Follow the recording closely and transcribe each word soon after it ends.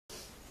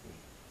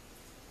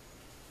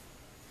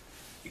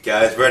You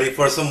guys ready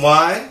for some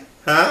wine?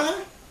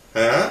 Huh?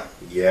 Huh?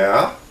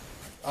 Yeah?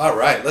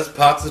 Alright, let's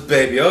pop this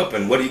baby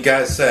open. What do you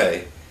guys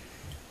say?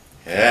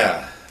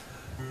 Yeah.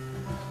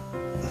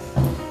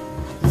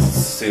 Let's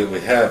see what we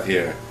have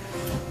here.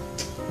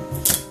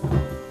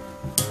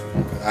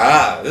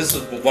 Ah, this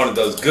is one of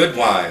those good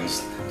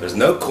wines. There's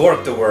no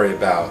cork to worry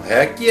about.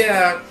 Heck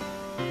yeah.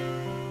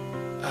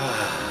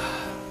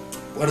 Ah,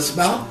 what a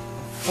smell?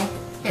 Oh,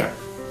 here.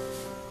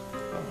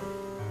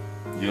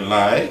 You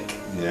like?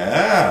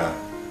 Yeah.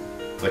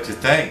 What you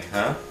think,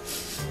 huh?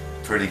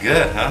 Pretty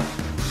good, huh?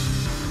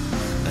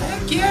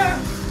 Heck yeah.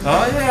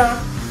 Oh yeah.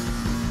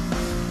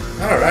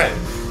 Alright.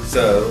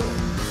 So,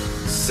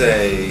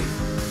 say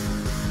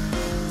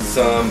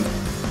some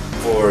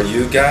for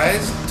you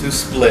guys to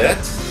split.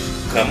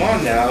 Come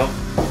on now.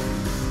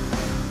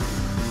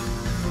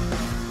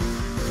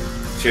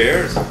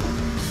 Cheers.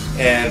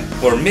 And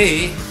for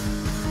me,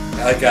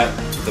 I got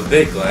the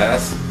big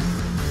glass.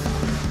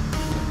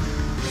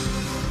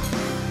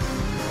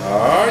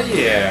 Oh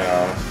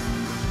yeah.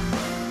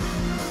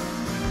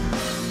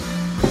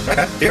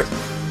 Cheers.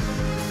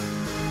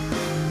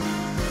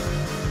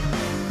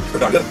 We're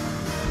done good.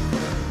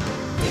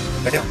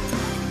 Back down.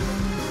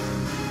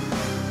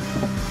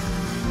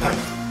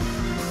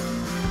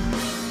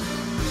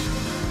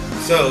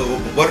 So,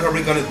 what are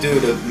we going to do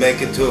to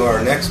make it to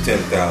our next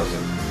 10,000?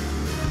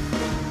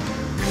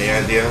 Any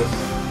ideas?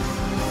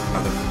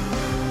 Nothing.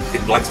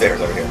 It's blank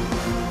stairs over here.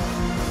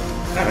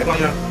 Alright, well,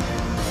 you know.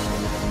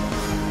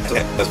 It's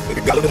okay.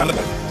 We got a little bit of time.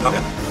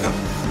 Okay.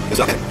 Yeah. It's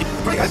okay.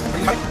 Pretty guys.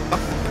 Pretty high.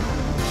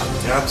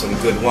 Got some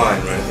good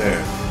wine right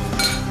there.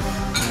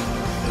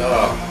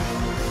 Oh.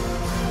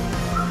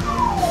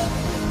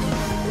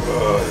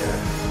 Oh, yeah.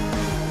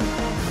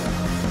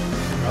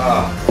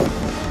 Ah.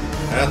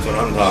 That's what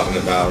I'm talking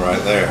about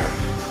right there.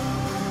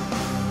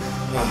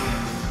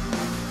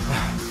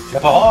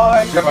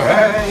 Boy,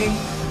 hey,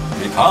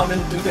 be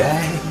coming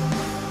today.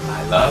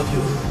 I love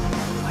you.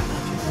 I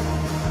love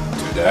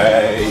you.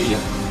 Today.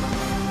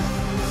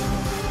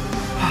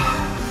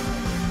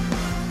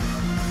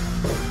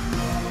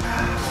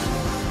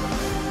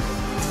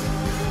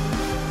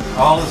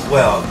 All is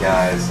well,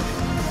 guys.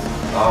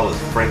 All is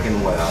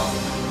freaking well.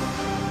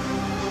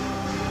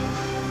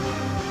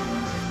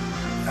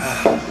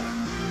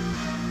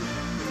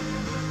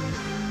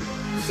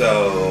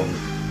 So,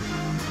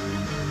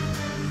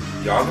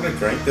 y'all gonna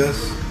drink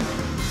this?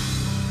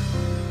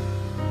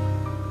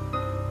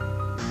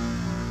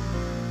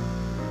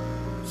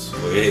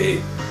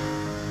 Sweet.